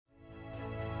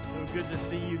Good to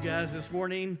see you guys this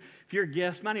morning. If you're a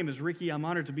guest, my name is Ricky. I'm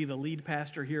honored to be the lead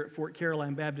pastor here at Fort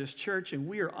Caroline Baptist Church, and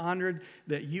we are honored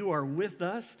that you are with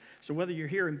us. So whether you're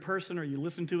here in person or you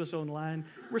listen to us online,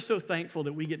 we're so thankful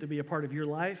that we get to be a part of your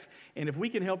life. And if we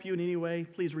can help you in any way,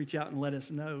 please reach out and let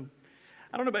us know.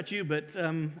 I don't know about you, but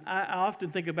I often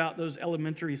think about those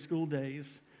elementary school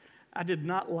days. I did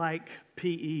not like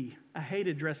PE. I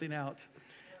hated dressing out.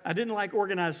 I didn't like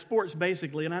organized sports,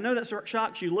 basically, and I know that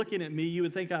shocks you. Looking at me, you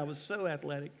would think I was so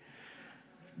athletic.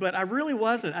 But I really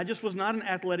wasn't. I just was not an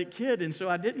athletic kid, and so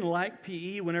I didn't like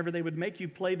PE whenever they would make you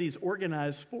play these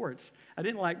organized sports. I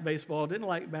didn't like baseball, didn't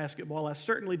like basketball. I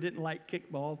certainly didn't like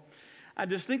kickball. I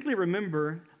distinctly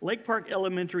remember Lake Park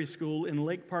Elementary School in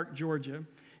Lake Park, Georgia.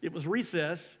 It was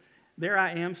recess. There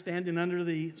I am standing under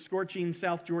the scorching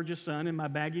South Georgia sun in my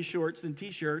baggy shorts and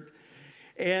T-shirt.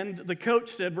 And the coach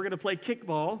said, we're going to play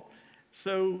kickball.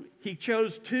 So he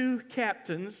chose two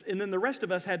captains, and then the rest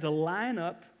of us had to line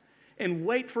up and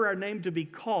wait for our name to be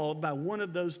called by one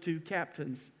of those two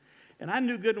captains. And I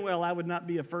knew good and well I would not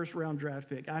be a first-round draft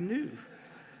pick. I knew.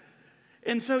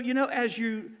 And so, as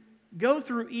you go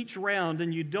through each round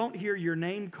and you don't hear your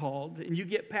name called and you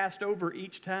get passed over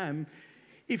each time,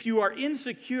 if you are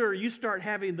insecure, you start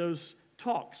having those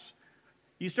talks.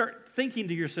 You start thinking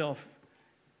to yourself,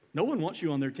 no one wants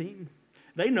you on their team.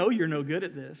 They know you're no good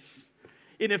at this.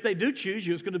 And if they do choose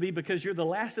you, it's going to be because you're the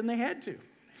last and they had to.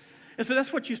 And so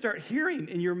that's what you start hearing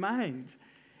in your mind.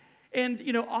 And,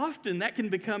 often that can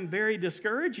become very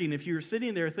discouraging if you're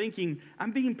sitting there thinking,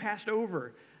 I'm being passed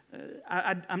over.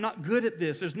 I'm not good at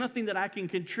this. There's nothing that I can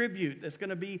contribute that's going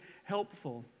to be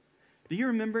helpful. Do you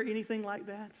remember anything like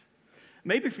that?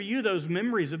 Maybe for you, those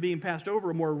memories of being passed over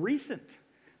are more recent.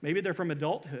 Maybe they're from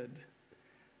adulthood.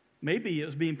 Maybe it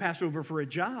was being passed over for a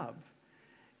job.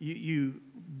 You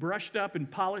brushed up and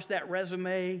polished that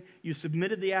resume. You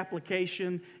submitted the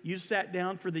application. You sat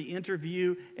down for the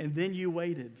interview, and then you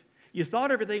waited. You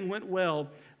thought everything went well,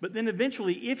 but then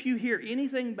eventually, if you hear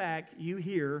anything back, you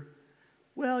hear,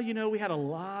 well, we had a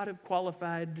lot of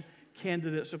qualified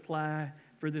candidates apply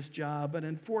for this job, but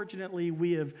unfortunately,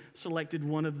 we have selected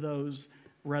one of those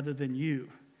rather than you.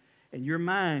 And your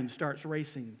mind starts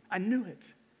racing. I knew it.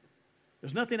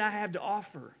 There's nothing I have to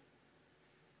offer.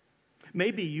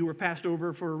 Maybe you were passed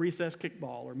over for a recess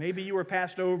kickball, or maybe you were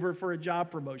passed over for a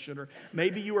job promotion, or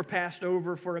maybe you were passed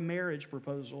over for a marriage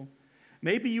proposal.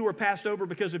 Maybe you were passed over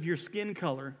because of your skin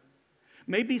color.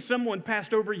 Maybe someone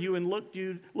passed over you and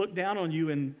looked down on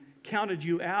you and counted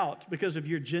you out because of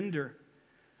your gender.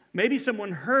 Maybe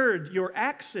someone heard your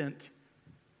accent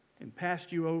and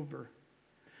passed you over.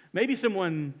 Maybe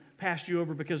someone passed you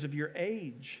over because of your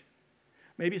age.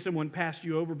 Maybe someone passed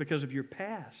you over because of your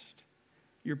past,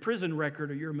 your prison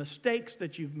record, or your mistakes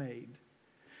that you've made.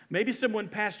 Maybe someone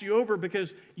passed you over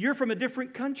because you're from a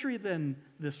different country than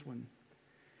this one.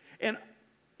 And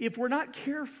if we're not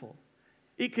careful,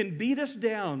 it can beat us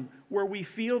down where we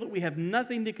feel that we have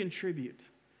nothing to contribute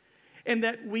and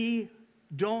that we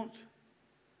don't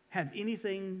have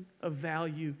anything of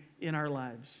value in our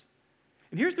lives.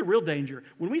 And here's the real danger.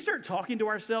 When we start talking to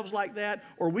ourselves like that,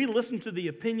 or we listen to the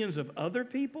opinions of other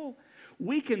people,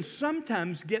 we can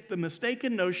sometimes get the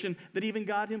mistaken notion that even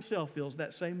God himself feels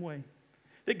that same way,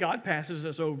 that God passes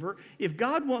us over. If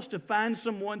God wants to find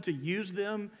someone to use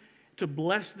them, to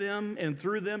bless them, and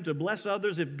through them to bless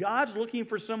others, if God's looking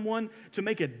for someone to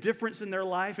make a difference in their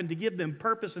life and to give them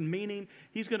purpose and meaning,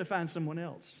 he's going to find someone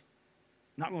else.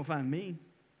 Not going to find me.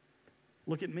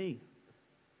 Look at me.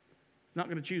 Not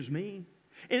going to choose me.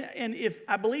 And if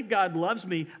I believe God loves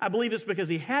me, I believe it's because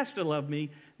he has to love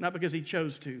me, not because he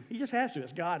chose to. He just has to.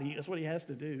 It's God. That's what he has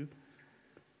to do.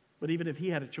 But even if he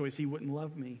had a choice, he wouldn't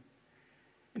love me.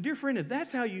 And dear friend, if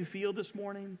that's how you feel this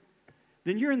morning,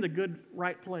 then you're in the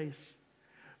right place.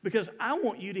 Because I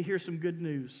want you to hear some good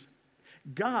news.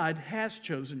 God has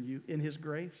chosen you in his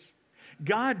grace.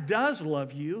 God does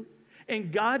love you,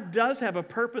 and God does have a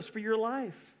purpose for your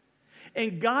life.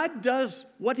 And God does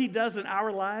what he does in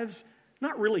our lives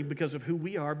not really because of who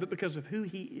we are, but because of who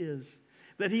he is.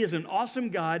 That he is an awesome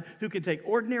God who can take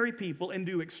ordinary people and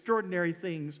do extraordinary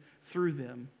things through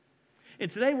them.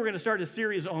 And today we're going to start a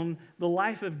series on the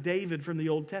life of David from the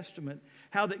Old Testament.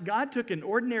 How that God took an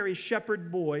ordinary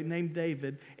shepherd boy named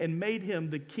David and made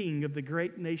him the king of the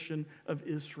great nation of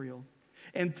Israel.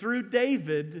 And through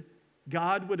David,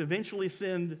 God would eventually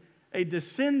send a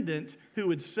descendant who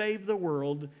would save the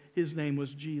world. His name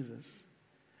was Jesus.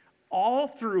 All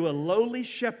through a lowly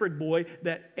shepherd boy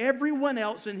that everyone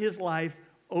else in his life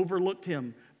overlooked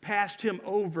him, passed him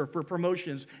over for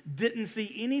promotions, didn't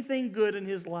see anything good in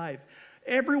his life.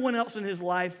 Everyone else in his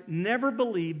life never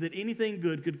believed that anything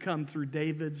good could come through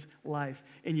David's life.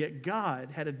 And yet God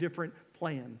had a different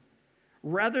plan.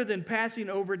 Rather than passing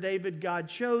over David, God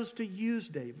chose to use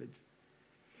David.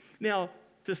 Now,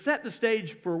 to set the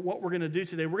stage for what we're going to do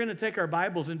today, we're going to take our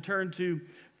Bibles and turn to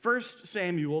 1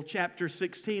 Samuel chapter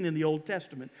 16 in the Old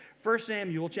Testament. 1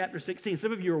 Samuel chapter 16.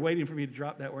 Some of you were waiting for me to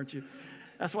drop that, weren't you?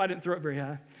 That's why I didn't throw it very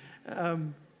high.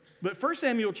 But 1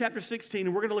 Samuel chapter 16,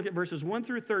 and we're going to look at verses 1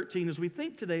 through 13 as we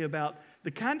think today about the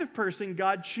kind of person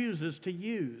God chooses to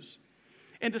use.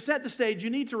 And to set the stage, you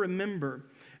need to remember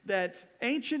that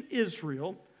ancient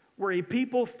Israel were a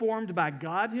people formed by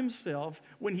God himself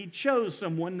when he chose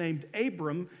someone named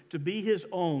Abram to be his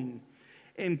own.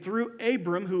 And through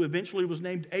Abram, who eventually was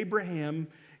named Abraham,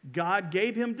 God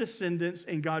gave him descendants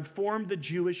and God formed the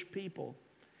Jewish people.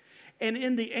 And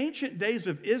in the ancient days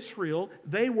of Israel,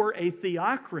 they were a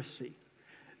theocracy.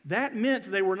 That meant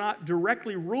they were not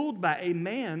directly ruled by a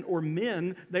man or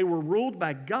men, they were ruled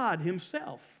by God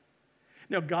himself.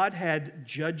 Now, God had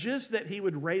judges that he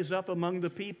would raise up among the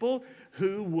people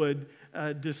who would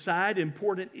decide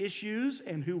important issues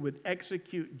and who would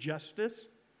execute justice.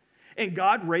 And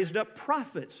God raised up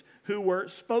prophets who were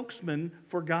spokesmen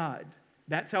for God.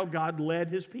 That's how God led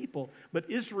his people. But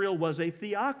Israel was a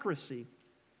theocracy.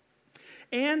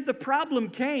 And the problem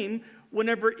came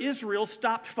whenever Israel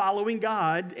stopped following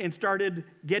God and started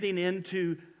getting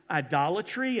into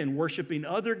idolatry and worshiping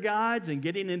other gods and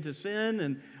getting into sin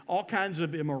and all kinds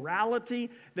of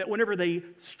immorality, that whenever they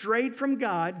strayed from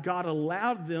God, God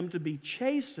allowed them to be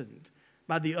chastened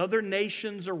by the other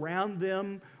nations around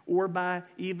them or by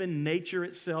even nature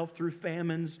itself through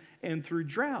famines and through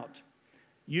drought.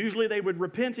 Usually they would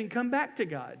repent and come back to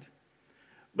God.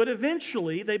 But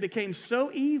eventually they became so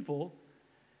evil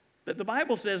that the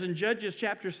Bible says in Judges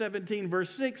chapter 17, verse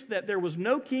 6, that there was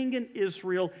no king in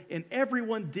Israel and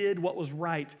everyone did what was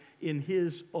right in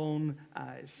his own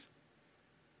eyes.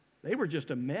 They were just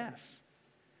a mess.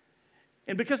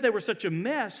 And because they were such a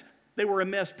mess, they were a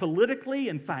mess politically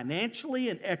and financially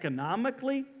and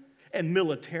economically and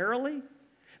militarily,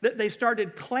 that they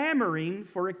started clamoring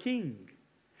for a king.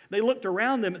 They looked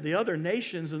around them at the other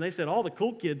nations and they said, all the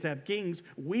cool kids have kings.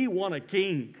 We want a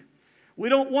king. We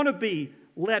don't want to be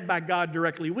led by God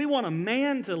directly. We want a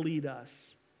man to lead us.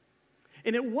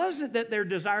 And it wasn't that their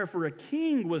desire for a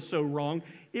king was so wrong.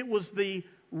 It was the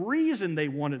reason they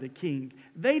wanted a king.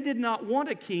 They did not want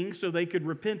a king so they could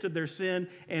repent of their sin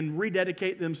and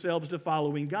rededicate themselves to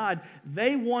following God.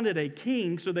 They wanted a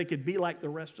king so they could be like the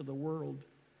rest of the world.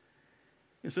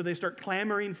 And so they start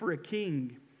clamoring for a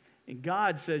king. And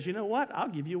God says, you know what? I'll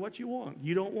give you what you want.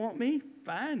 You don't want me?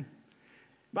 Fine.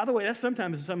 By the way, that's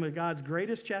sometimes some of God's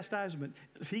greatest chastisement.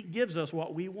 He gives us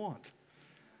what we want.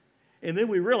 And then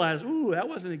we realize, ooh, that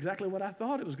wasn't exactly what I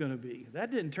thought it was going to be.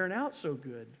 That didn't turn out so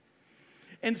good.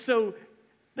 And so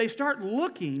they start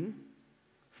looking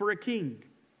for a king.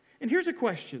 And here's a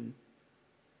question.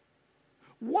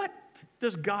 What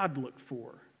does God look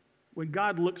for when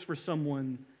God looks for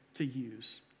someone to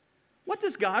use? What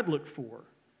does God look for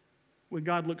when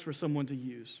God looks for someone to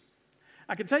use?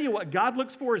 I can tell you what God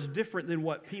looks for is different than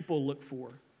what people look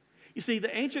for. You see,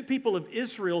 the ancient people of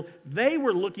Israel, they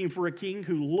were looking for a king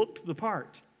who looked the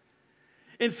part.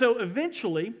 And so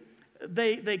eventually,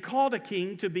 they called a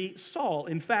king to be Saul.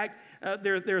 In fact,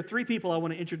 there are three people I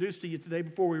want to introduce to you today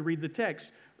before we read the text.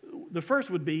 The first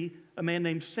would be a man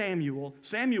named Samuel.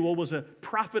 Samuel was a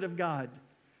prophet of God.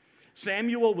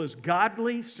 Samuel was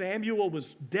godly. Samuel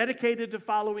was dedicated to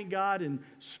following God and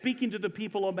speaking to the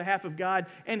people on behalf of God.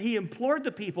 And he implored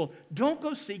the people, don't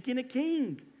go seeking a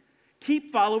king.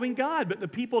 Keep following God. But the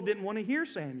people didn't want to hear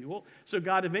Samuel. So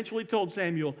God eventually told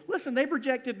Samuel, listen, they've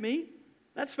rejected me.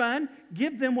 That's fine.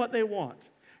 Give them what they want.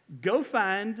 Go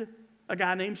find a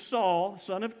guy named Saul,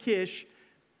 son of Kish.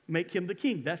 Make him the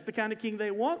king. That's the kind of king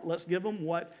they want. Let's give them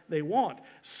what they want.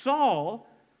 Saul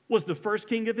was the first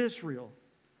king of Israel.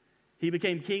 He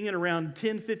became king in around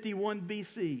 1051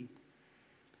 BC.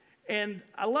 And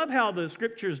I love how the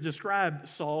scriptures describe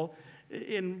Saul.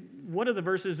 In one of the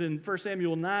verses in 1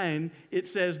 Samuel 9, it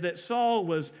says that Saul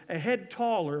was a head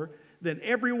taller than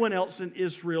everyone else in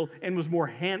Israel and was more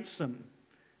handsome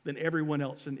than everyone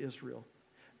else in Israel.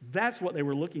 That's what they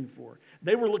were looking for.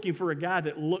 They were looking for a guy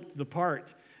that looked the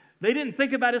part. They didn't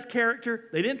think about his character.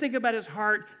 They didn't think about his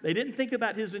heart. They didn't think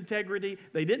about his integrity.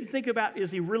 They didn't think about,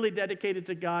 is he really dedicated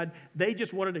to God? They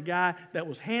just wanted a guy that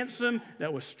was handsome,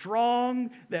 that was strong,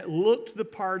 that looked the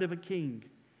part of a king.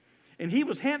 And he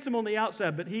was handsome on the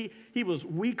outside, but he was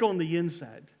weak on the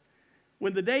inside.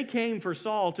 When the day came for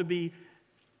Saul to be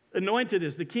anointed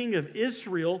as the king of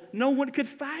Israel, no one could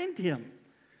find him.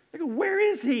 They go, where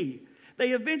is he?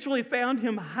 They eventually found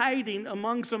him hiding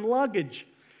among some luggage.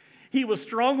 He was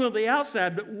strong on the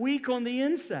outside, but weak on the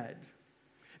inside.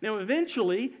 Now,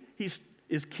 eventually, he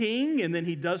is king, and then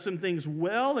he does some things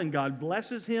well, and God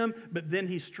blesses him, but then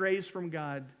he strays from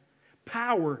God.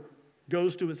 Power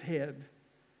goes to his head.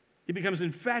 He becomes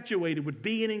infatuated with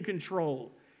being in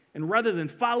control. And rather than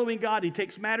following God, he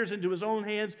takes matters into his own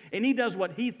hands, and he does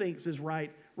what he thinks is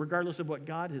right, regardless of what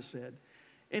God has said.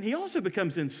 And he also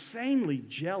becomes insanely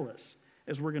jealous,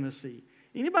 as we're going to see.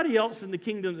 Anybody else in the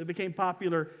kingdom that became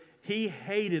popular, he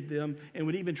hated them and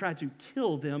would even try to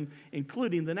kill them,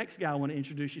 including the next guy I want to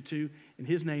introduce you to, and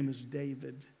his name is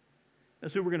David.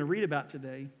 That's who we're going to read about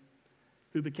today,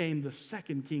 who became the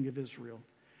second king of Israel.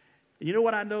 And you know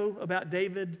what I know about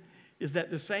David? Is that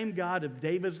the same God of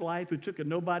David's life, who took a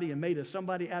nobody and made a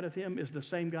somebody out of him, is the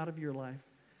same God of your life,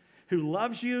 who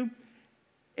loves you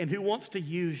and who wants to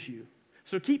use you.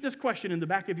 So keep this question in the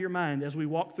back of your mind as we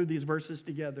walk through these verses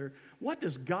together. What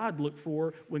does God look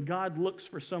for when God looks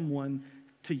for someone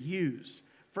to use?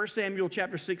 1 Samuel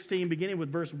chapter 16, beginning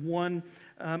with verse 1.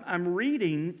 I'm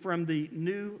reading from the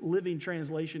New Living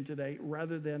Translation today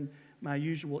rather than my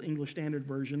usual English Standard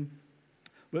Version.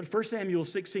 But 1 Samuel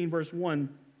 16, verse 1.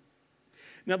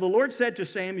 Now the Lord said to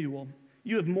Samuel,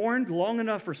 "You have mourned long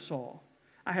enough for Saul.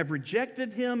 I have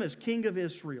rejected him as king of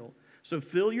Israel. So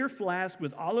fill your flask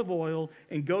with olive oil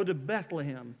and go to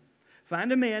Bethlehem.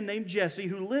 Find a man named Jesse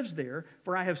who lives there,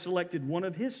 for I have selected one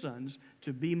of his sons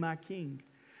to be my king."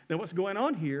 Now what's going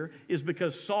on here is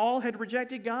because Saul had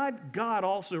rejected God, God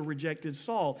also rejected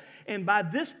Saul. And by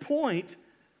this point,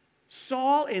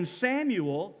 Saul and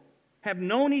Samuel have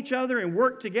known each other and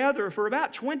worked together for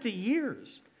about 20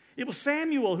 years. It was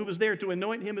Samuel who was there to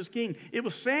anoint him as king. It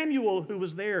was Samuel who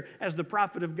was there as the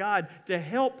prophet of God to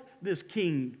help this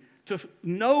king to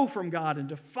know from God and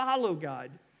to follow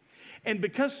God. And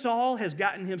because Saul has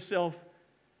gotten himself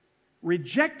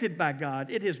rejected by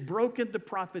God, it has broken the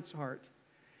prophet's heart.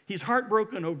 He's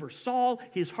heartbroken over Saul.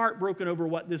 He's heartbroken over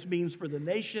what this means for the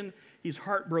nation. He's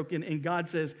heartbroken, and God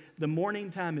says, the mourning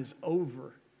time is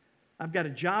over. I've got a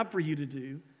job for you to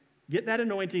do. Get that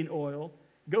anointing oil.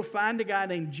 Go find a guy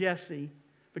named Jesse,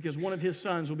 because one of his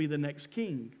sons will be the next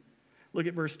king. Look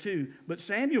at verse 2. But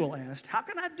Samuel asked, "How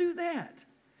can I do that?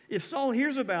 If Saul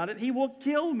hears about it, he will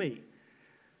kill me."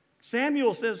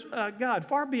 Samuel says, "God,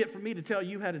 far be it from me to tell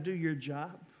you how to do your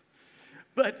job.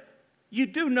 But you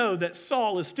do know that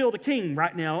Saul is still the king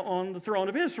right now on the throne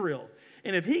of Israel.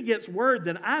 And if he gets word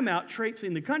that I'm out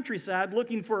traipsing the countryside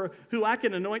looking for who I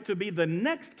can anoint to be the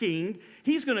next king,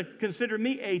 he's going to consider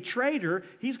me a traitor.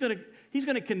 He's going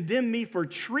to condemn me for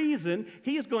treason.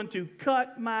 He is going to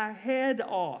cut my head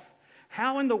off.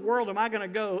 How in the world am I going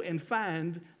to go and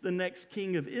find the next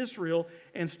king of Israel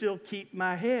and still keep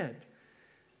my head?"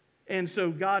 And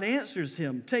so God answers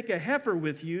him, "Take a heifer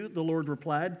with you," the Lord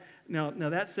replied. Now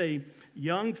that's a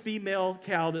young female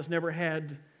cow that's never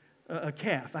had a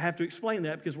calf. I have to explain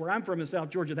that because where I'm from in South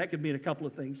Georgia, that could mean a couple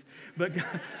of things. But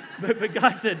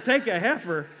God said, "Take a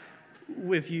heifer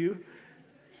with you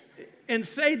and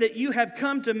say that you have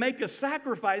come to make a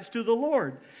sacrifice to the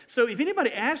Lord." So if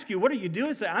anybody asks you, "What are you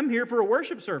doing?" say, "I'm here for a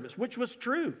worship service," which was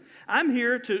true. I'm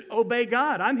here to obey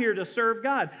God. I'm here to serve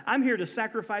God. I'm here to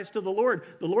sacrifice to the Lord.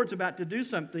 The Lord's about to do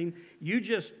something. You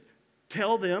just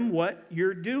tell them what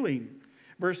you're doing.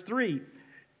 Verse 3,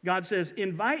 God says,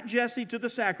 "Invite Jesse to the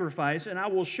sacrifice, and I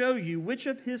will show you which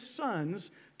of his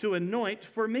sons to anoint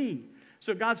for me."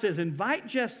 So God says, invite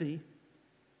Jesse,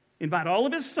 invite all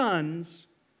of his sons,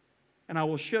 and I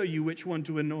will show you which one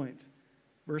to anoint.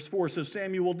 Verse 4 says,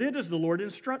 Samuel did as the Lord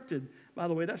instructed. By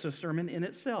the way, that's a sermon in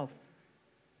itself.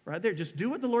 Right there, just do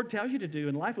what the Lord tells you to do,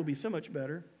 and life will be so much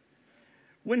better.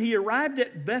 When he arrived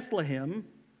at Bethlehem,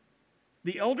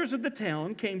 the elders of the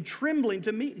town came trembling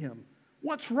to meet him.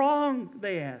 "What's wrong?"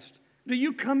 they asked. "Do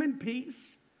you come in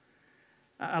peace?"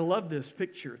 I love this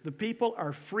picture. The people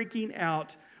are freaking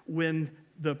out when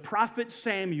the prophet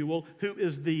Samuel, who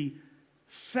is the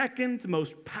second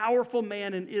most powerful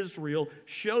man in Israel,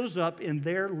 shows up in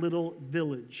their little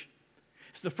village.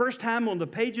 It's the first time on the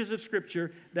pages of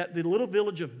Scripture that the little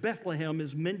village of Bethlehem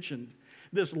is mentioned.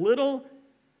 This little,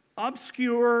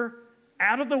 obscure,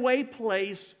 out-of-the-way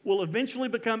place will eventually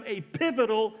become a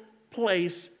pivotal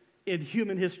place in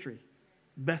human history,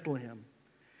 Bethlehem.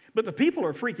 But the people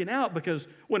are freaking out because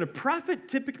when a prophet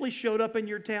typically showed up in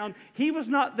your town, he was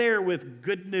not there with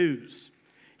good news.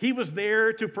 He was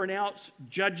there to pronounce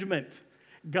judgment.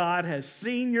 God has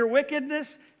seen your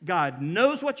wickedness. God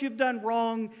knows what you've done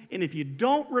wrong. And if you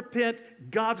don't repent,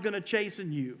 God's going to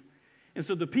chasten you. And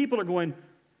so the people are going,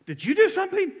 "Did you do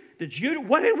something?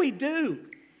 What did we do?"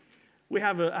 I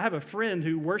have a friend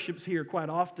who worships here quite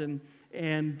often,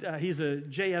 and he's a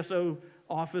JSO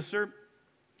officer.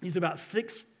 He's about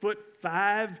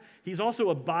 6'5". He's also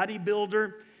a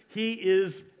bodybuilder. He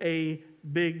is a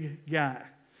big guy.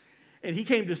 And he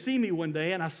came to see me one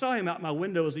day, and I saw him out my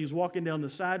window as he was walking down the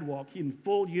sidewalk. He in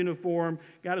full uniform,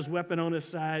 got his weapon on his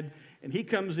side, and he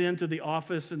comes into the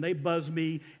office, and they buzz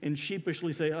me and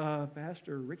sheepishly say,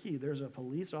 Pastor Ricky, there's a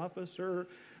police officer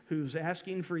who's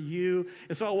asking for you.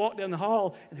 And so I walk down the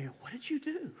hall, and they go, what did you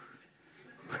do?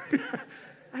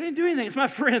 I didn't do anything. It's my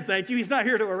friend, thank you. He's not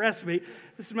here to arrest me.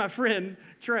 This is my friend,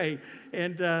 Trey.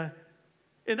 And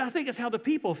I think it's how the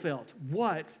people felt.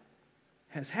 What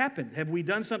has happened? Have we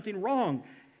done something wrong?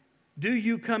 Do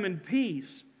you come in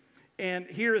peace? And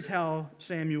here is how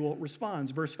Samuel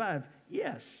responds. Verse 5,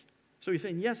 yes. So he's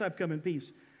saying, yes, I've come in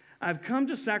peace. I've come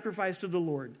to sacrifice to the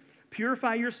Lord.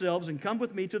 Purify yourselves and come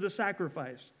with me to the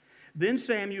sacrifice. Then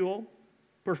Samuel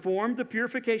performed the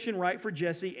purification rite for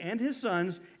Jesse and his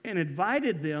sons and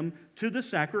invited them to the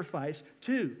sacrifice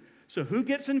too. So who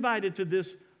gets invited to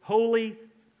this holy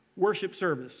worship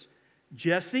service?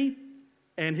 Jesse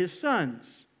and his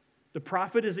sons. The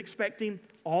prophet is expecting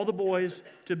all the boys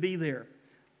to be there.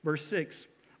 Verse 6,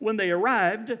 when they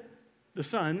arrived, the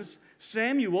sons,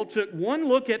 Samuel took one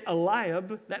look at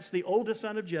Eliab, that's the oldest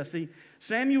son of Jesse.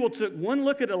 Samuel took one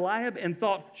look at Eliab and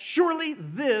thought, surely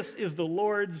this is the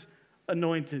Lord's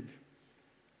anointed.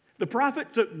 The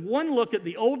prophet took one look at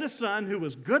the oldest son who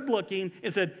was good looking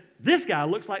and said, this guy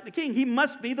looks like the king. He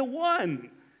must be the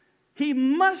one. He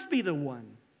must be the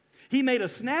one. He made a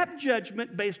snap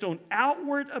judgment based on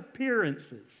outward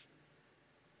appearances.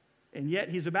 And yet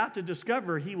he's about to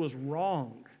discover he was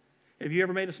wrong. Have you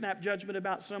ever made a snap judgment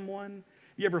about someone?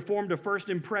 You ever formed a first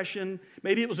impression?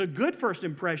 Maybe it was a good first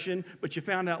impression, but you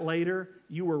found out later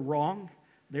you were wrong.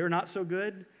 They're not so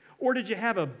good. Or did you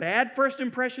have a bad first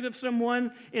impression of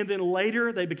someone, and then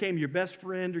later they became your best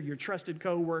friend or your trusted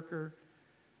coworker?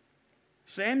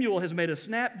 Samuel has made a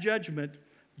snap judgment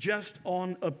just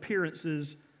on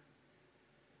appearances.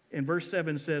 And verse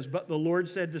 7 says, but the Lord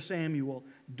said to Samuel,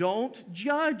 don't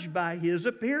judge by his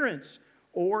appearance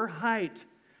or height,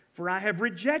 for I have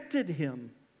rejected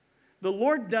him. The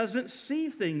Lord doesn't see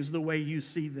things the way you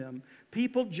see them.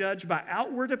 People judge by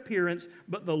outward appearance,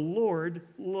 but the Lord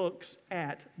looks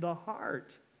at the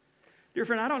heart. Dear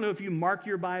friend, I don't know if you mark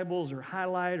your Bibles or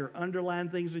highlight or underline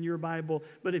things in your Bible,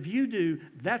 but if you do,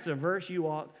 that's a verse you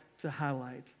ought to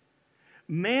highlight.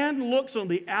 Man looks on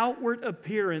the outward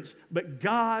appearance, but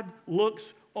God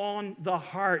looks on the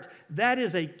heart. That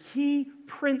is a key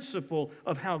principle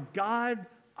of how God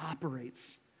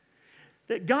operates.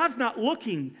 That God's not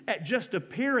looking at just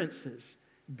appearances.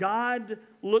 God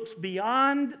looks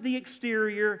beyond the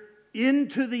exterior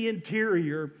into the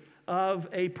interior of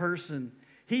a person.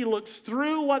 He looks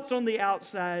through what's on the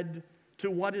outside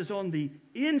to what is on the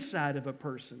inside of a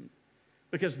person,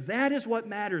 because that is what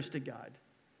matters to God.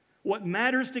 What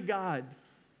matters to God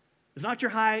is not your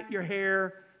height, your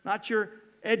hair, not your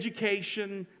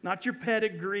education, not your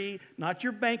pedigree, not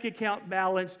your bank account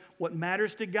balance. What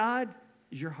matters to God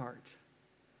is your heart.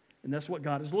 And that's what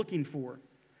God is looking for.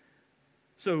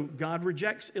 So God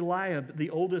rejects Eliab, the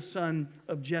oldest son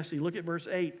of Jesse. Look at verse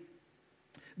 8.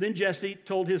 Then Jesse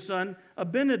told his son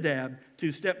Abinadab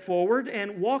to step forward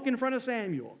and walk in front of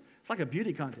Samuel. It's like a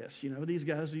beauty contest, you know. These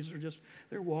guys,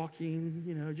 they're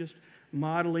walking, just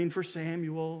modeling for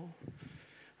Samuel.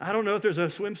 I don't know if there's a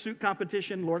swimsuit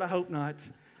competition. Lord, I hope not.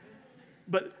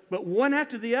 But one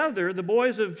after the other, the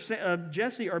boys of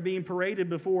Jesse are being paraded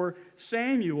before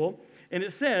Samuel. And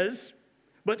it says,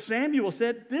 but Samuel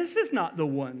said, this is not the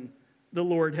one the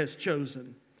Lord has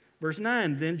chosen. Verse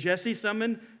 9, then Jesse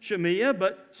summoned Shemaiah,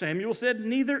 but Samuel said,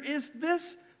 neither is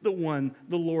this the one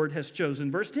the Lord has chosen.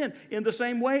 Verse 10, in the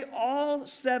same way, all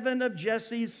 7 of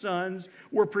Jesse's sons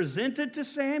were presented to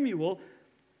Samuel,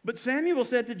 but Samuel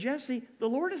said to Jesse, the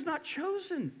Lord has not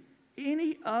chosen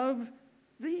any of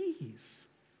these.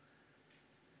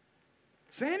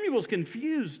 Samuel's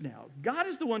confused now. God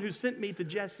is the one who sent me to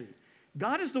Jesse.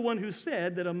 God is the one who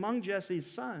said that among Jesse's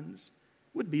sons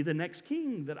would be the next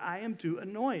king that I am to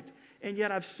anoint. And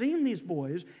yet I've seen these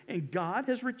boys, and God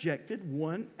has rejected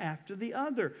one after the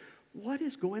other. What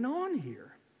is going on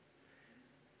here?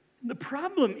 The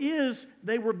problem is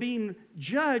they were being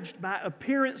judged by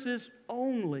appearances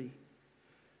only.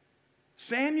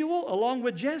 Samuel, along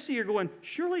with Jesse, are going,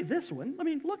 surely this one,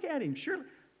 look at him, surely.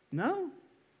 No.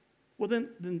 Well,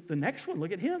 then the next one,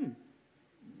 look at him.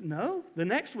 No, the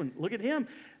next one, look at him.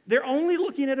 They're only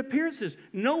looking at appearances.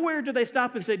 Nowhere do they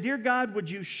stop and say, dear God, would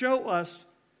you show us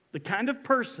the kind of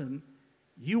person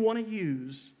you want to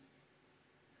use,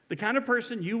 the kind of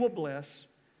person you will bless,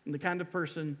 and the kind of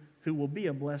person who will be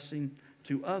a blessing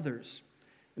to others.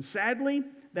 And sadly,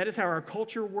 that is how our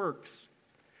culture works.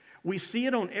 We see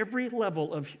it on every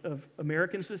level of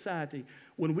American society.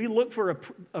 When we look for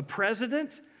a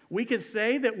president, we can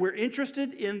say that we're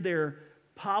interested in their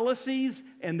policies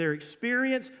and their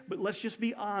experience, but let's just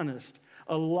be honest.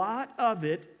 A lot of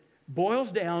it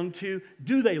boils down to,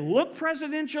 do they look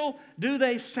presidential? Do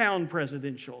they sound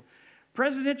presidential?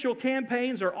 Presidential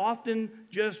campaigns are often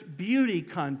just beauty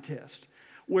contests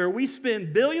where we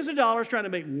spend billions of dollars trying to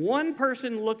make one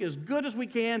person look as good as we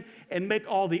can and make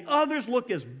all the others look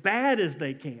as bad as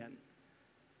they can.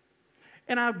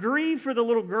 And I grieve for the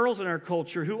little girls in our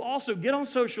culture who also get on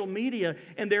social media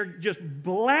and they're just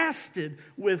blasted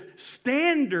with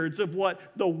standards of what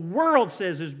the world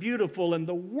says is beautiful and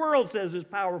the world says is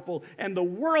powerful and the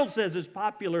world says is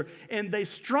popular, and they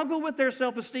struggle with their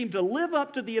self-esteem to live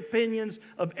up to the opinions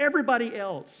of everybody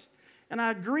else. And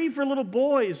I grieve for little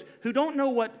boys who don't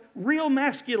know what real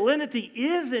masculinity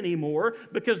is anymore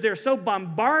because they're so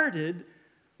bombarded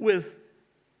with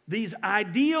these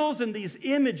ideals and these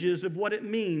images of what it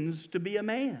means to be a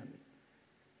man.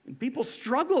 And people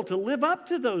struggle to live up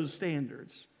to those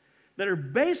standards that are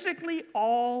basically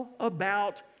all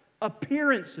about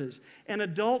appearances. And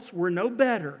adults, we're no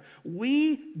better.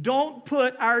 We don't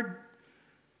put our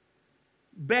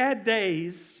bad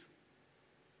days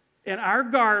and our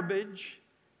garbage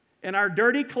and our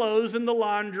dirty clothes in the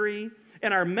laundry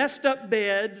and our messed up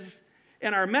beds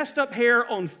and our messed up hair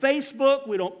on Facebook.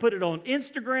 We don't put it on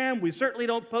Instagram. We certainly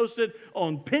don't post it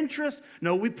on Pinterest.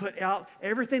 No, we put out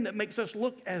everything that makes us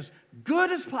look as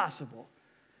good as possible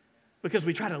because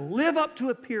we try to live up to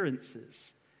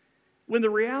appearances. When the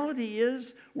reality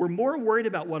is, we're more worried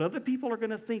about what other people are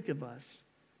going to think of us.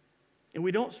 And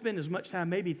we don't spend as much time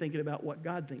maybe thinking about what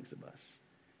God thinks of us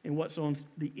and what's on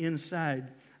the inside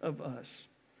of us.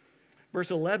 Verse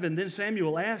 11, then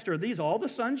Samuel asked, are these all the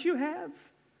sons you have?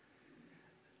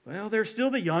 Well, they're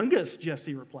still the youngest,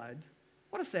 Jesse replied.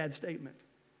 What a sad statement.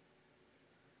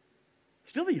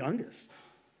 Still the youngest.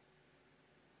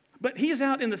 But he's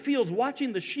out in the fields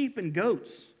watching the sheep and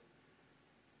goats.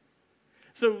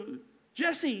 So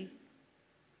Jesse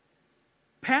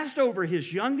passed over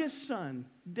his youngest son,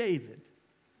 David,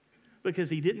 because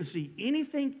he didn't see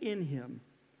anything in him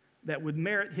that would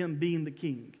merit him being the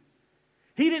king.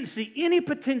 He didn't see any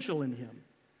potential in him.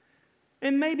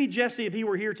 And maybe Jesse, if he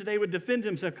were here today, would defend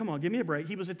himself. Come on, give me a break.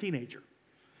 He was a teenager.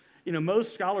 You know,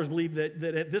 most scholars believe that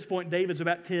at this point, David's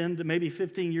about 10 to maybe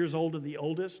 15 years old at the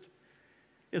oldest.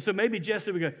 And so maybe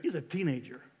Jesse would go, he's a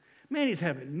teenager. Man, he's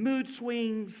having mood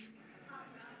swings.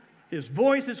 His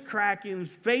voice is cracking,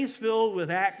 face filled with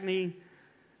acne.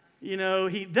 You know,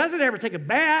 he doesn't ever take a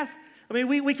bath. I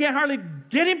mean, we can't hardly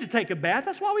get him to take a bath.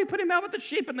 That's why we put him out with the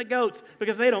sheep and the goats,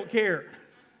 because they don't care.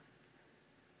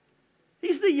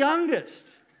 He's the youngest.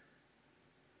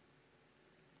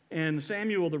 And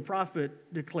Samuel the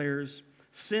prophet declares,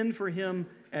 send for him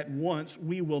at once.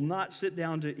 We will not sit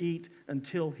down to eat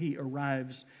until he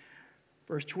arrives.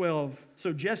 Verse 12,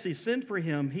 so Jesse sent for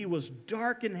him. He was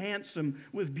dark and handsome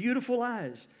with beautiful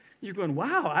eyes. You're going,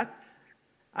 wow,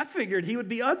 I figured he would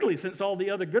be ugly since all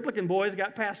the other good-looking boys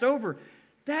got passed over.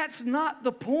 That's not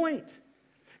the point.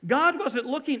 God wasn't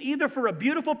looking either for a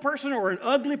beautiful person or an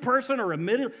ugly person or a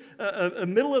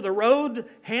middle-of-the-road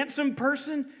handsome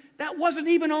person. That wasn't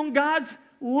even on God's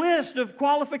list of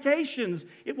qualifications.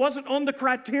 It wasn't on the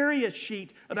criteria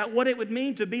sheet about what it would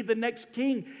mean to be the next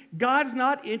king. God's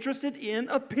not interested in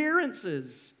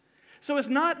appearances. So it's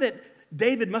not that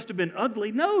David must have been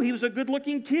ugly. No, he was a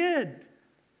good-looking kid.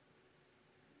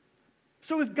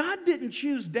 So if God didn't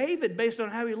choose David based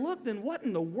on how he looked, then what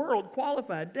in the world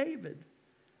qualified David?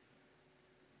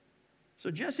 So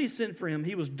Jesse sent for him.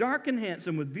 He was dark and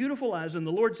handsome with beautiful eyes, and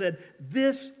the Lord said,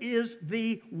 this is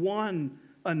the one.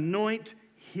 Anoint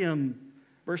him.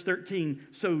 Verse 13,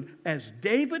 so as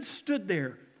David stood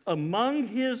there among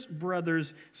his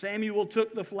brothers, Samuel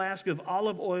took the flask of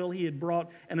olive oil he had brought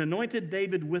and anointed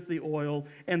David with the oil,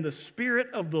 and the Spirit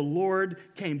of the Lord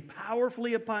came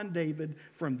powerfully upon David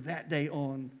from that day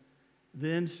on.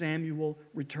 Then Samuel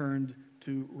returned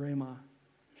to Ramah.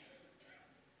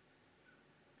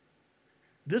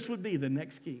 This would be the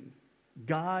next king.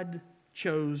 God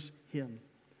chose him.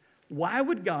 Why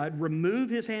would God remove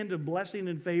his hand of blessing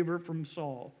and favor from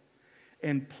Saul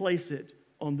and place it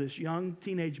on this young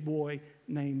teenage boy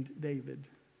named David?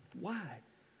 Why?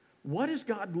 What is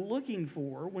God looking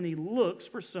for when he looks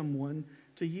for someone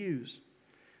to use?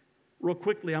 Real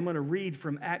quickly, I'm going to read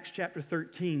from Acts chapter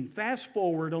 13. Fast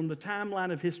forward on the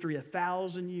timeline of history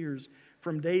 1,000 years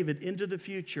from David into the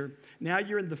future. Now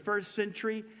you're in the first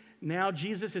century. Now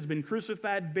Jesus has been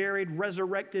crucified, buried,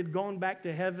 resurrected, gone back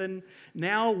to heaven.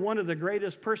 Now one of the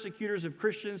greatest persecutors of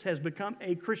Christians has become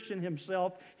a Christian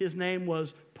himself. His name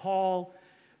was Paul.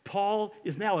 Paul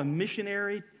is now a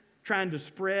missionary trying to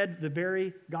spread the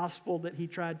very gospel that he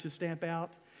tried to stamp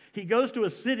out. He goes to a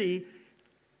city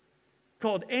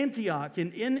called Antioch,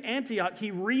 and in Antioch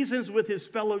he reasons with his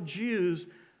fellow Jews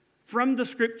from the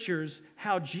Scriptures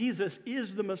how Jesus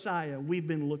is the Messiah we've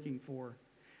been looking for.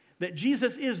 That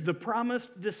Jesus is the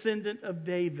promised descendant of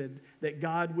David that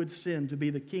God would send to be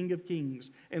the King of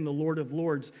Kings and the Lord of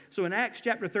Lords. So in Acts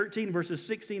chapter 13, verses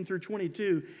 16 through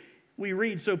 22, we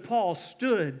read, "So Paul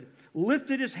stood,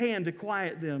 lifted his hand to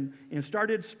quiet them, and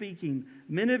started speaking.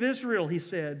 'Men of Israel,' he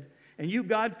said, 'and you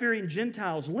God-fearing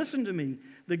Gentiles, listen to me.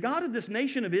 The God of this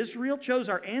nation of Israel chose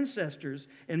our ancestors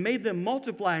and made them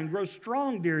multiply and grow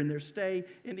strong during their stay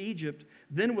in Egypt.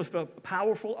 Then with a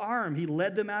powerful arm, he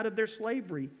led them out of their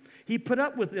slavery. He put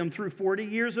up with them through 40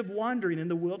 years of wandering in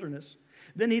the wilderness.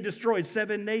 Then he destroyed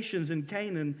 7 nations in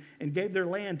Canaan and gave their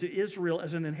land to Israel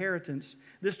as an inheritance.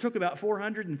 This took about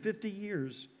 450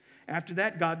 years. After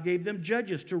that, God gave them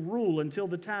judges to rule until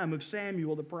the time of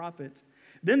Samuel the prophet.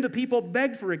 Then the people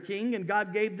begged for a king, and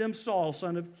God gave them Saul,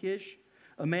 son of Kish,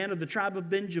 a man of the tribe of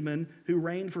Benjamin, who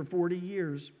reigned for 40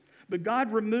 years. But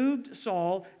God removed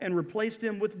Saul and replaced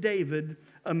him with David,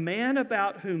 a man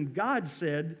about whom God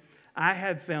said, 'I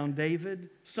have found David,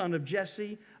 son of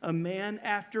Jesse, a man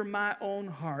after my own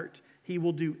heart. He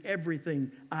will do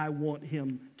everything I want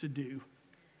him to do.'"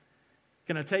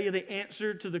 Can I tell you the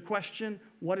answer to the question,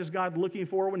 what is God looking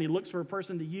for when he looks for a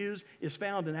person to use, is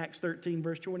found in Acts 13,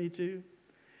 verse 22.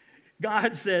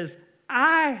 God says,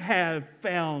 "I have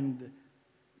found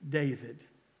David.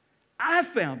 I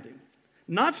found him.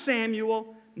 Not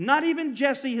Samuel, not even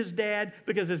Jesse, his dad,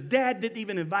 because his dad didn't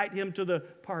even invite him to the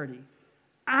party.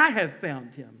 I have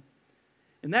found him."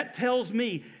 And that tells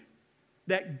me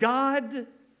that God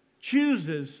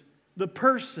chooses the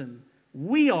person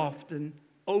we often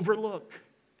overlook.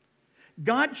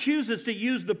 God chooses to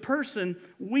use the person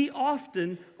we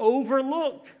often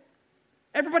overlook.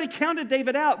 Everybody counted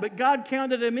David out, but God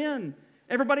counted him in.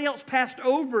 Everybody else passed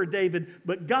over David,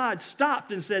 but God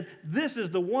stopped and said, "This is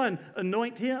the one,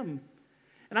 anoint him."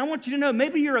 And I want you to know,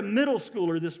 maybe you're a middle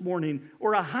schooler this morning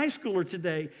or a high schooler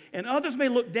today, and others may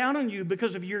look down on you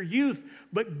because of your youth,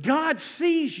 but God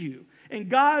sees you, and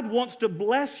God wants to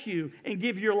bless you and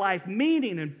give your life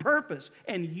meaning and purpose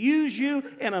and use you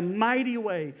in a mighty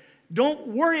way. Don't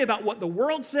worry about what the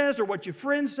world says or what your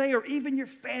friends say or even your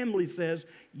family says.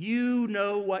 You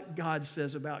know what God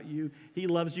says about you. He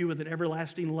loves you with an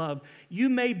everlasting love. You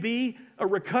may be a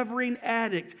recovering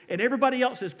addict and everybody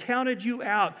else has counted you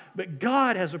out, but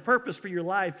God has a purpose for your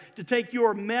life to take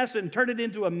your mess and turn it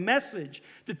into a message,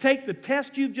 to take the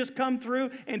test you've just come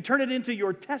through and turn it into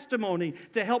your testimony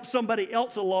to help somebody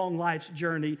else along life's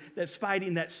journey that's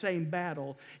fighting that same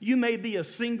battle. You may be a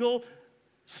single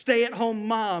stay-at-home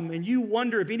mom, and you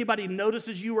wonder if anybody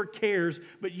notices you or cares,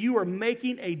 but you are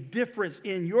making a difference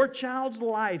in your child's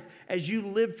life as you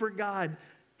live for God.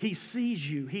 He sees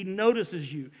you. He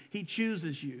notices you. He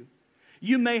chooses you.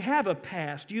 You may have a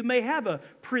past. You may have a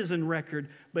prison record,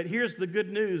 but here's the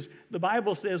good news. The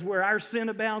Bible says, where our sin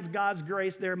abounds, God's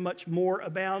grace there much more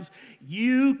abounds.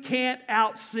 You can't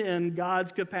out-sin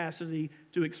God's capacity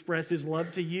to express His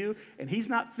love to you, and He's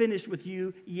not finished with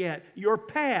you yet. Your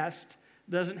past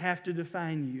doesn't have to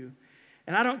define you.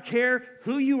 And I don't care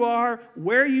who you are,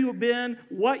 where you've been,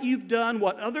 what you've done,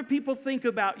 what other people think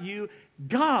about you.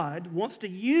 God wants to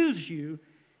use you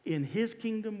in His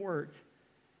kingdom work.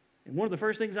 And one of the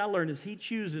first things I learned is He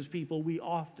chooses people we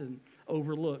often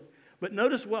overlook. But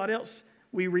notice what else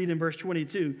we read in verse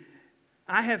 22.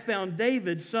 "I have found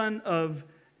David, son of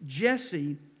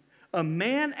Jesse, a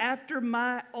man after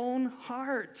my own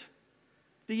heart."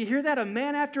 Do you hear that? A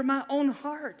man after my own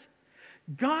heart.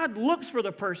 God looks for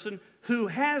the person who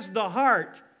has the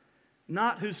heart,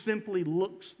 not who simply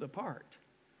looks the part.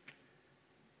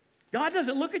 God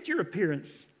doesn't look at your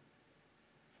appearance.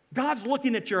 God's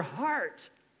looking at your heart.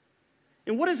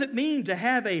 And what does it mean to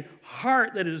have a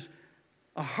heart that is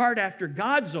a heart after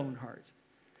God's own heart?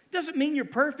 It doesn't mean you're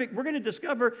perfect. We're going to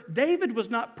discover David was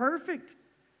not perfect.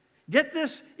 Get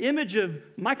this image of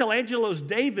Michelangelo's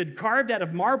David carved out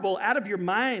of marble out of your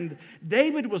mind.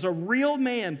 David was a real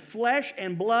man, flesh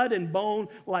and blood and bone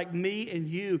like me and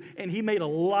you. And he made a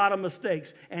lot of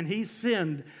mistakes and he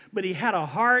sinned. But he had a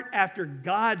heart after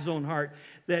God's own heart.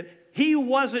 That he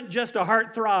wasn't just a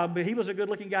heartthrob, but he was a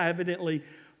good-looking guy evidently.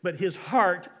 But his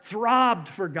heart throbbed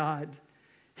for God.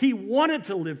 He wanted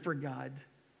to live for God.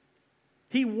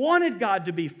 He wanted God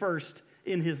to be first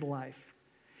in his life.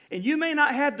 And you may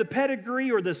not have the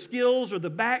pedigree or the skills or the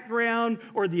background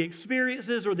or the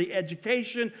experiences or the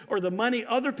education or the money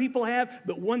other people have,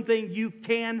 but one thing you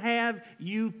can have,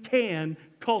 you can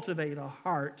cultivate a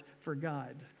heart for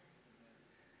God.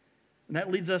 And that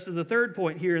leads us to the third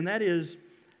point here, and that is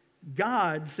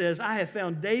God says, I have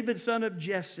found David, son of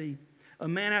Jesse, a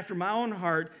man after my own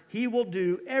heart. He will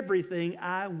do everything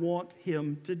I want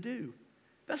him to do.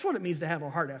 That's what it means to have a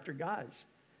heart after God's.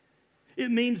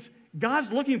 It means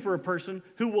God's looking for a person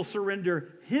who will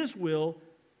surrender his will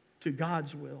to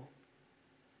God's will.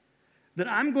 That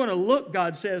I'm going to look,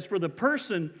 God says, for the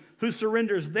person who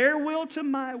surrenders their will to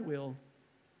my will.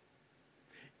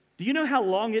 Do you know how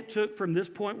long it took from this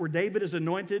point where David is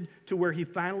anointed to where he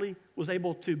finally was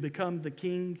able to become the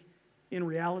king in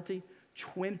reality?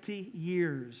 20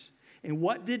 years. And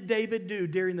what did David do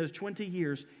during those 20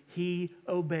 years? He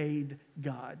obeyed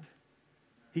God.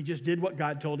 He just did what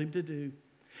God told him to do.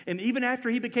 And even after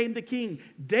he became the king,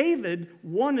 David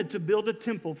wanted to build a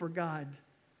temple for God.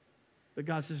 But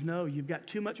God says, no, you've got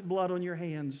too much blood on your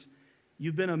hands.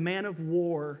 You've been a man of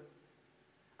war.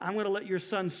 I'm going to let your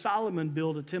son Solomon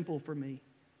build a temple for me.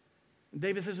 And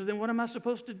David says, well, then what am I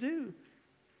supposed to do?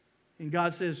 And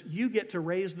God says, you get to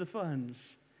raise the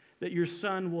funds that your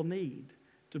son will need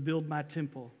to build my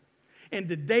temple. And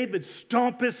did David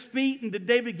stomp his feet? And did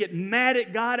David get mad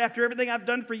at God after everything I've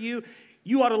done for you?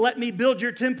 You ought to let me build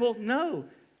your temple? No.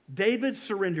 David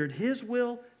surrendered his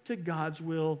will to God's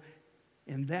will.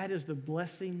 And that is the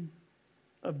blessing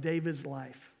of David's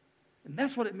life. And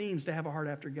that's what it means to have a heart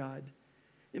after God.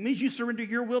 It means you surrender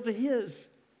your will to his.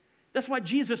 That's why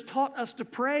Jesus taught us to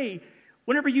pray.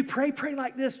 Whenever you pray, pray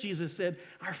like this, Jesus said,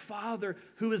 Our Father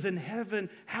who is in heaven,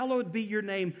 hallowed be your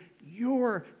name.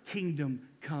 Your kingdom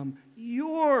come.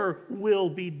 Your will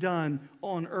be done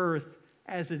on earth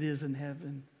as it is in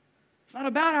heaven. It's not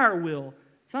about our will.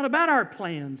 It's not about our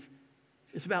plans.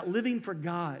 It's about living for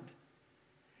God.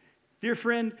 Dear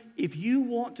friend, if you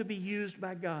want to be used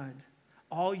by God,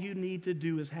 all you need to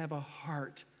do is have a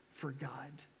heart for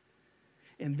God.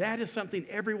 And that is something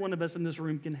every one of us in this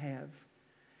room can have.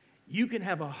 You can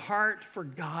have a heart for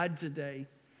God today.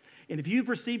 And if you've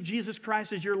received Jesus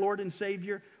Christ as your Lord and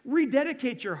Savior,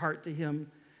 rededicate your heart to Him.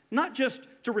 Not just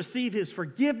to receive His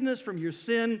forgiveness from your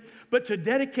sin, but to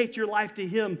dedicate your life to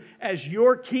Him as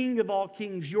your King of all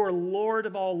kings, your Lord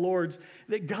of all lords.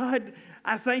 That God,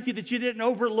 I thank you that you didn't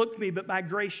overlook me, but by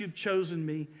grace you've chosen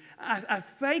me. I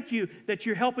thank you that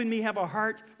you're helping me have a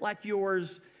heart like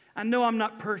yours. I know I'm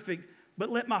not perfect, but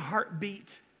let my heart beat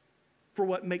for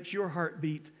what makes your heart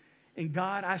beat. And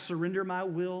God, I surrender my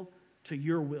will to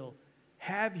your will.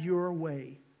 Have your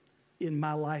way in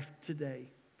my life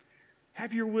today.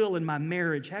 Have your will in my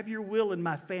marriage. Have your will in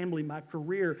my family, my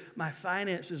career, my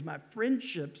finances, my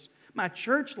friendships, my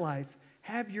church life.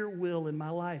 Have your will in my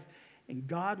life. And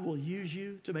God will use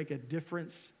you to make a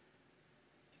difference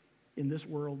in this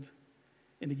world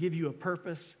and to give you a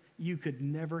purpose you could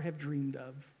never have dreamed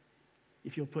of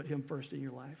if you'll put Him first in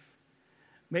your life.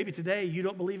 Maybe today you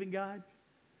don't believe in God.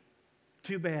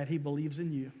 Too bad. He believes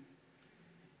in you.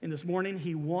 And this morning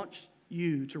He wants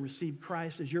you to receive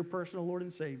Christ as your personal Lord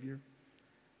and Savior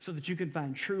so that you can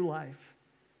find true life,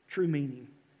 true meaning,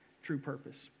 true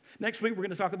purpose. Next week we're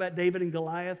going to talk about David and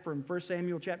Goliath from 1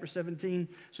 Samuel chapter 17.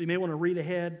 So you may want to read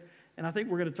ahead. And I think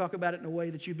we're going to talk about it in a way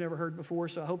that you've never heard before.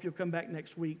 So I hope you'll come back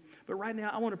next week. But right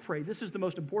now I want to pray. This is the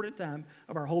most important time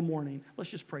of our whole morning. Let's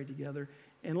just pray together.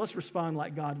 And let's respond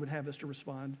like God would have us to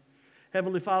respond.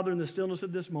 Heavenly Father, in the stillness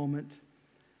of this moment,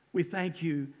 we thank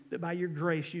you that by your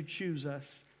grace you choose us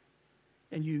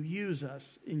and you use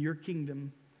us in your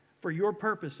kingdom for your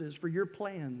purposes, for your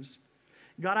plans.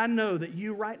 God, I know that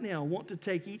you right now want to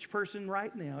take each person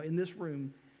right now in this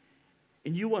room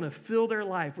and you want to fill their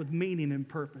life with meaning and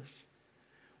purpose.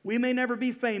 We may never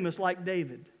be famous like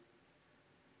David,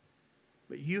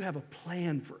 but you have a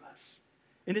plan for us,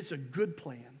 and it's a good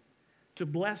plan to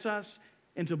bless us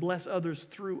and to bless others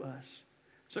through us.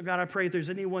 So God, I pray if there's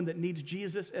anyone that needs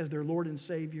Jesus as their Lord and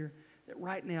Savior, that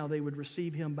right now they would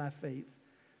receive Him by faith,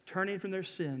 turning from their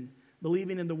sin,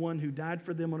 believing in the one who died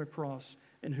for them on a cross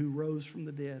and who rose from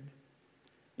the dead,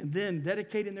 and then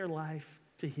dedicating their life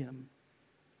to Him,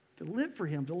 to live for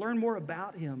Him, to learn more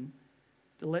about Him,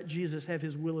 to let Jesus have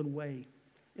His will and way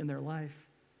in their life.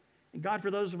 And God, for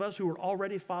those of us who are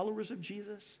already followers of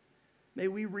Jesus, may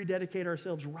we rededicate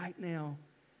ourselves right now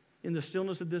in the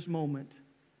stillness of this moment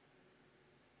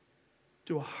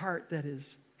to a heart that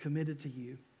is committed to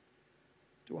you,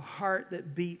 to a heart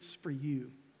that beats for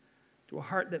you, to a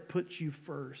heart that puts you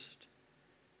first.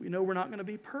 We know we're not going to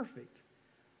be perfect,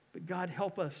 but God,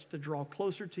 help us to draw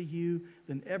closer to you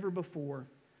than ever before.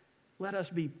 Let us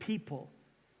be people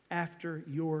after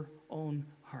your own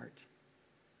heart.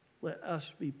 Let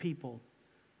us be people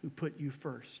who put you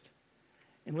first.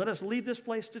 And let us leave this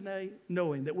place today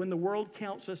knowing that when the world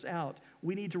counts us out,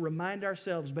 we need to remind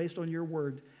ourselves, based on your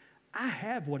word, I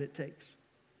have what it takes.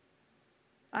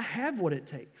 I have what it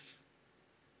takes.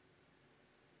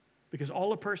 Because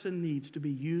all a person needs to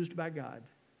be used by God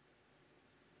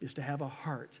is to have a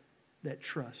heart that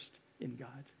trusts in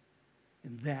God.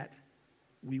 And that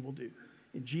we will do.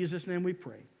 In Jesus' name we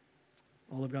pray.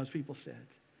 All of God's people said,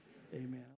 amen.